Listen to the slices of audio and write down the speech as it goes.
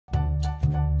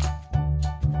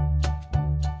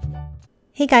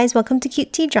Hey guys, welcome to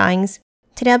Kitī Drawings.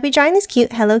 Today I'll be drawing this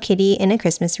cute Hello Kitty in a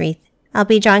Christmas wreath. I'll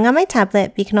be drawing on my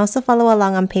tablet, but you can also follow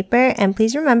along on paper, and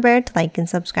please remember to like and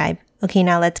subscribe. Okay,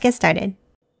 now let's get started.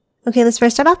 Okay, let's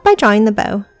first start off by drawing the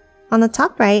bow. On the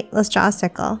top right, let's draw a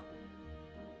circle.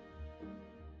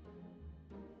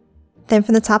 Then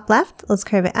from the top left, let's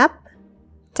curve it up,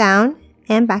 down,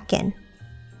 and back in.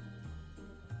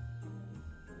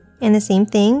 And the same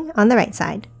thing on the right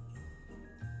side.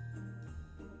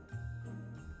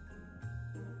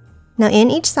 Now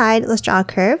in each side, let's draw a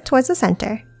curve towards the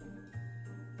center.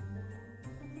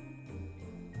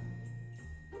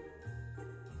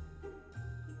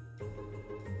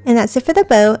 And that's it for the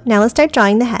bow. Now let's start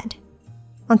drawing the head.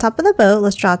 On top of the bow,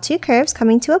 let's draw two curves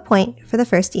coming to a point for the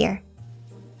first ear.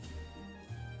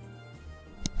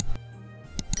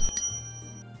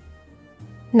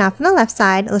 Now from the left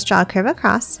side, let's draw a curve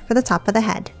across for the top of the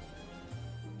head.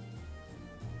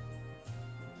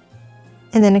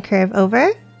 And then a curve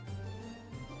over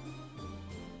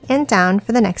and down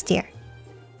for the next ear.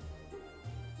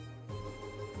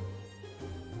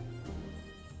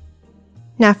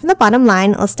 Now from the bottom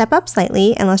line, let's step up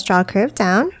slightly and let's draw a curve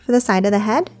down for the side of the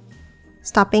head,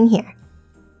 stopping here.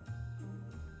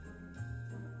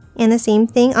 And the same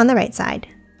thing on the right side.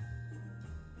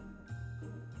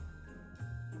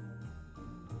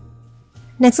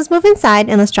 Next, let's move inside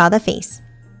and let's draw the face.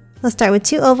 Let's start with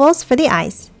two ovals for the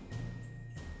eyes.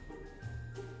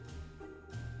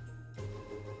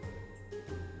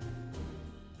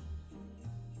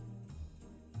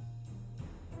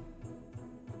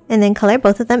 And then color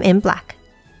both of them in black.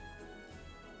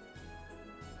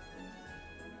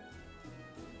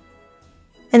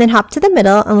 And then hop to the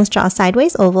middle and let's draw a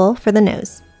sideways oval for the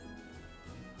nose.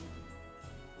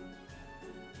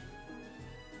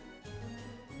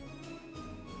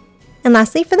 And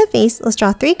lastly for the face, let's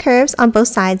draw three curves on both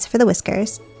sides for the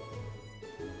whiskers.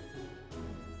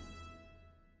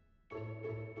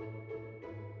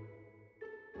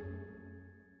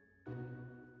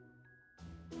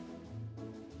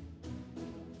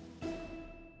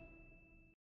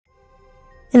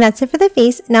 And that's it for the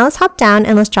face. Now let's hop down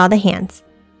and let's draw the hands.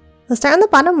 Let's start on the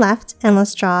bottom left and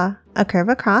let's draw a curve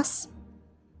across.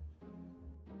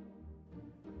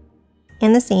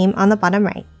 And the same on the bottom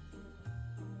right.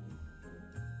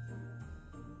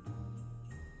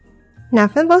 Now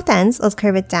from both ends, let's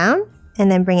curve it down and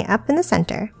then bring it up in the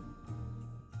center.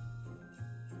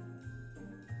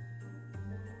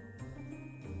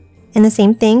 And the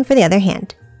same thing for the other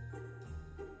hand.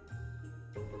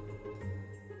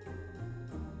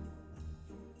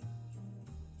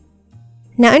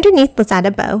 Now underneath, let's add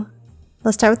a bow.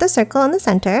 Let's start with a circle in the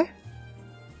center.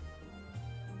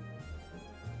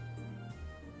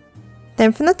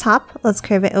 Then from the top, let's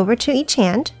curve it over to each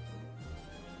hand.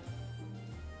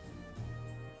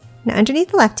 Now underneath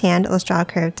the left hand, let's draw a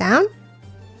curve down.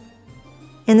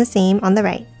 And the same on the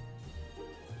right.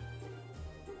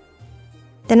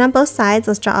 Then on both sides,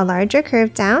 let's draw a larger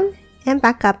curve down and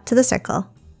back up to the circle.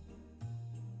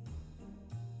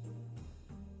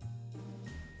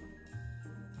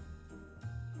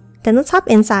 Then let's hop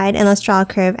inside and let's draw a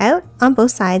curve out on both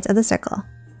sides of the circle.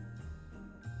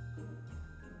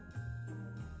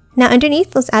 Now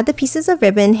underneath, let's add the pieces of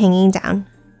ribbon hanging down.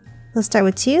 Let's start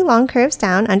with two long curves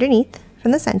down underneath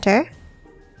from the center,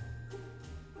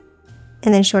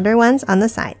 and then shorter ones on the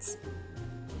sides.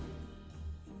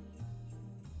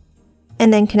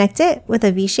 And then connect it with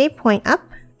a V-shaped point up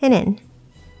and in.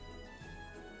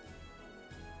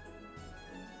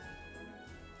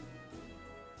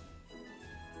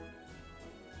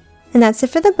 And that's it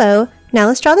for the bow. Now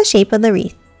let's draw the shape of the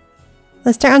wreath.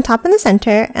 Let's start on top in the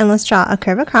center and let's draw a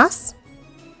curve across.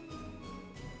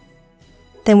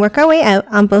 Then work our way out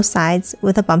on both sides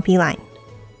with a bumpy line.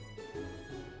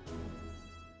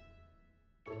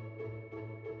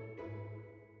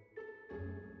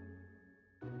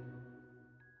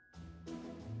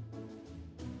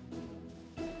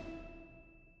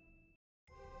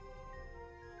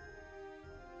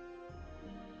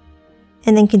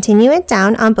 And then continue it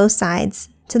down on both sides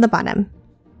to the bottom.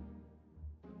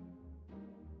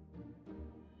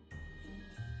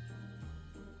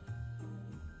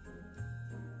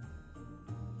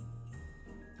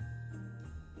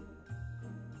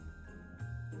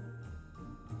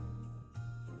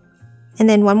 And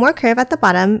then one more curve at the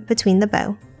bottom between the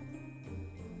bow.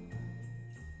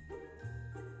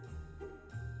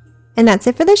 And that's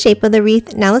it for the shape of the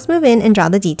wreath. Now let's move in and draw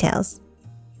the details.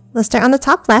 Let's start on the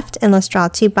top left and let's draw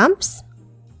two bumps.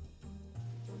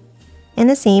 And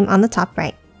the same on the top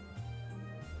right.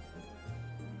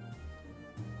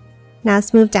 Now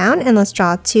let's move down and let's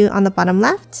draw 2 on the bottom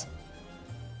left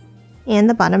and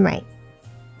the bottom right.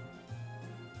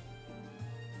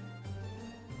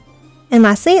 And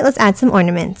lastly, let's add some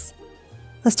ornaments.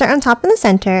 Let's start on top in the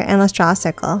center and let's draw a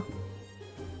circle.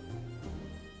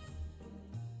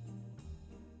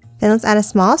 Then let's add a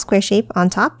small square shape on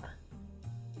top.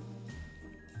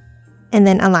 And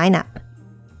then a line up.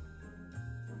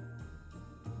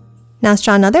 Now let's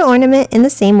draw another ornament in the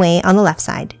same way on the left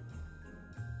side.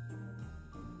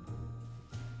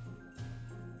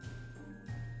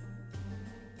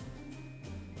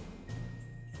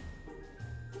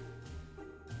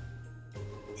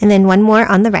 And then one more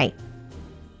on the right.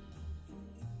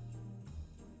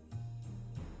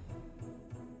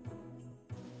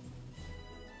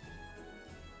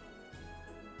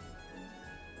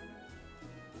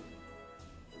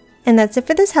 And that's it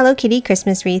for this Hello Kitty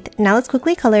Christmas wreath. Now let's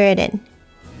quickly color it in.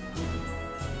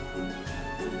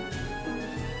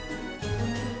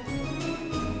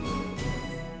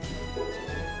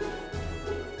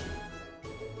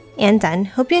 And done.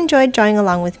 Hope you enjoyed drawing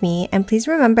along with me, and please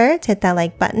remember to hit that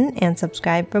like button and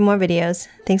subscribe for more videos.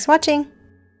 Thanks for watching!